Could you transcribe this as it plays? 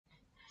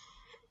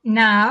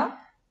Now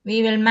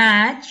we will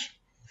match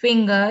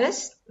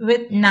fingers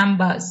with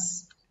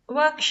numbers.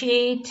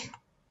 Worksheet.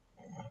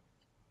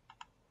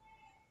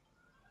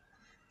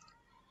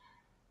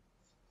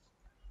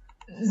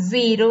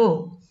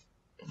 Zero.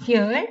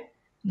 Here,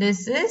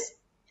 this is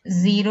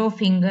 0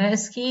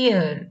 fingers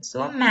here.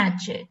 So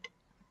match it.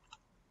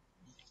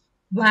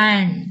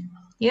 1.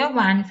 Here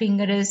 1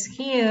 finger is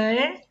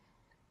here.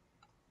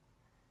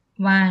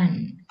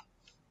 1.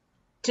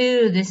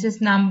 2. This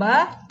is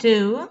number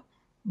 2.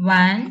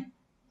 1,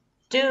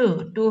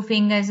 2. 2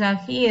 fingers are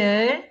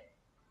here.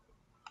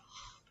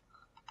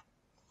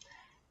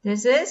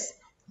 This is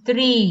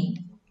 3.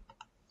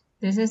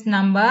 This is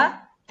number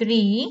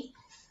 3.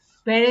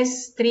 Where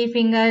is 3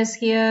 fingers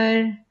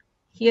here?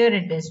 Here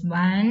it is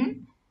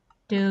 1,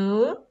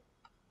 2,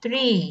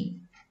 3.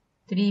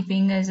 3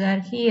 fingers are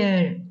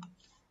here.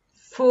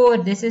 4.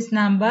 This is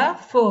number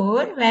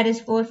 4. Where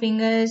is 4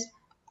 fingers?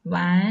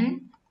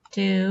 1,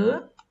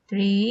 2,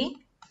 3,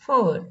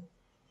 4.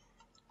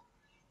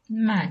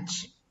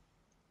 Match.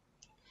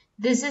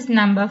 This is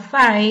number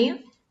 5.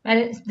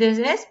 This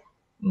is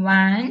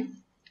 1,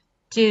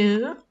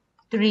 2,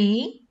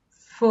 3,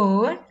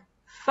 4.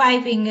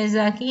 5 fingers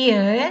are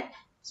here.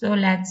 So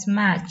let's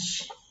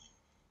match.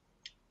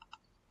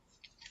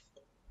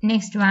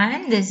 Next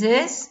one. This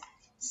is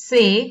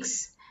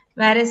 6.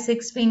 Where is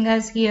 6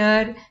 fingers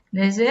here?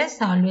 This is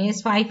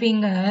always 5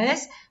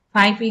 fingers.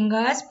 5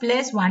 fingers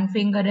plus 1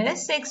 finger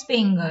is 6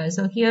 fingers.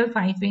 So here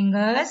 5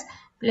 fingers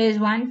plus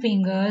 1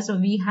 finger. So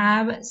we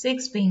have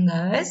 6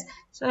 fingers.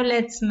 So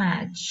let's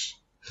match.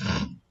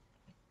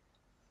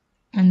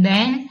 And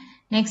then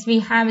next we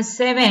have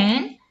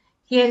 7.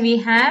 Here we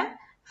have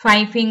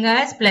 5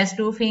 fingers plus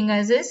 2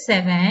 fingers is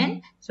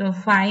 7. So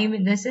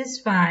 5, this is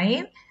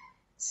 5.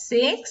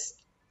 6,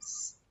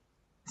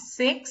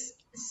 6,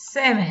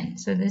 7.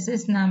 So this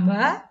is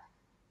number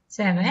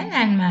 7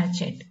 and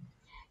match it.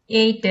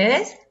 8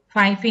 is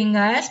 5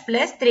 fingers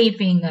plus 3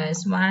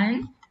 fingers.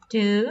 1,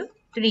 2,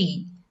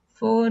 3,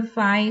 4,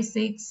 5,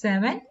 6,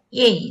 7,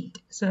 8.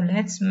 So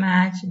let's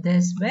match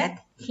this with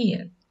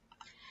here.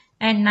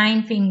 And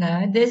 9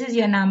 finger. This is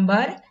your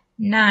number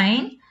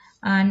 9.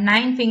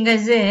 9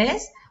 fingers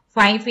is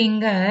 5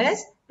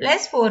 fingers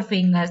plus 4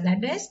 fingers.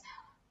 That is,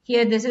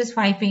 here this is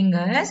 5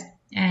 fingers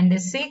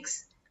and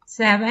 6,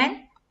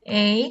 7,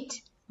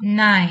 8,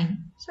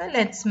 9. So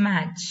let's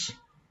match.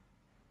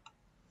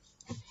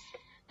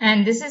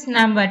 And this is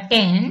number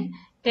 10.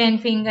 10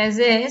 fingers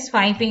is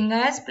 5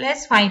 fingers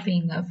plus 5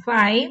 fingers.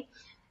 5,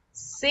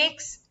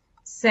 6,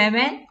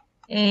 7,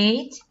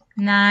 8,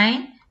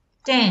 9,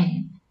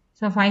 10.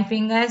 So 5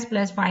 fingers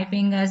plus 5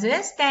 fingers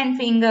is 10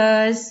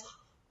 fingers.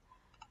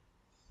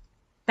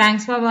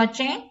 Thanks for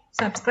watching.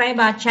 Subscribe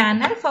our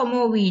channel for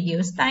more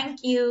videos.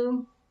 Thank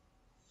you.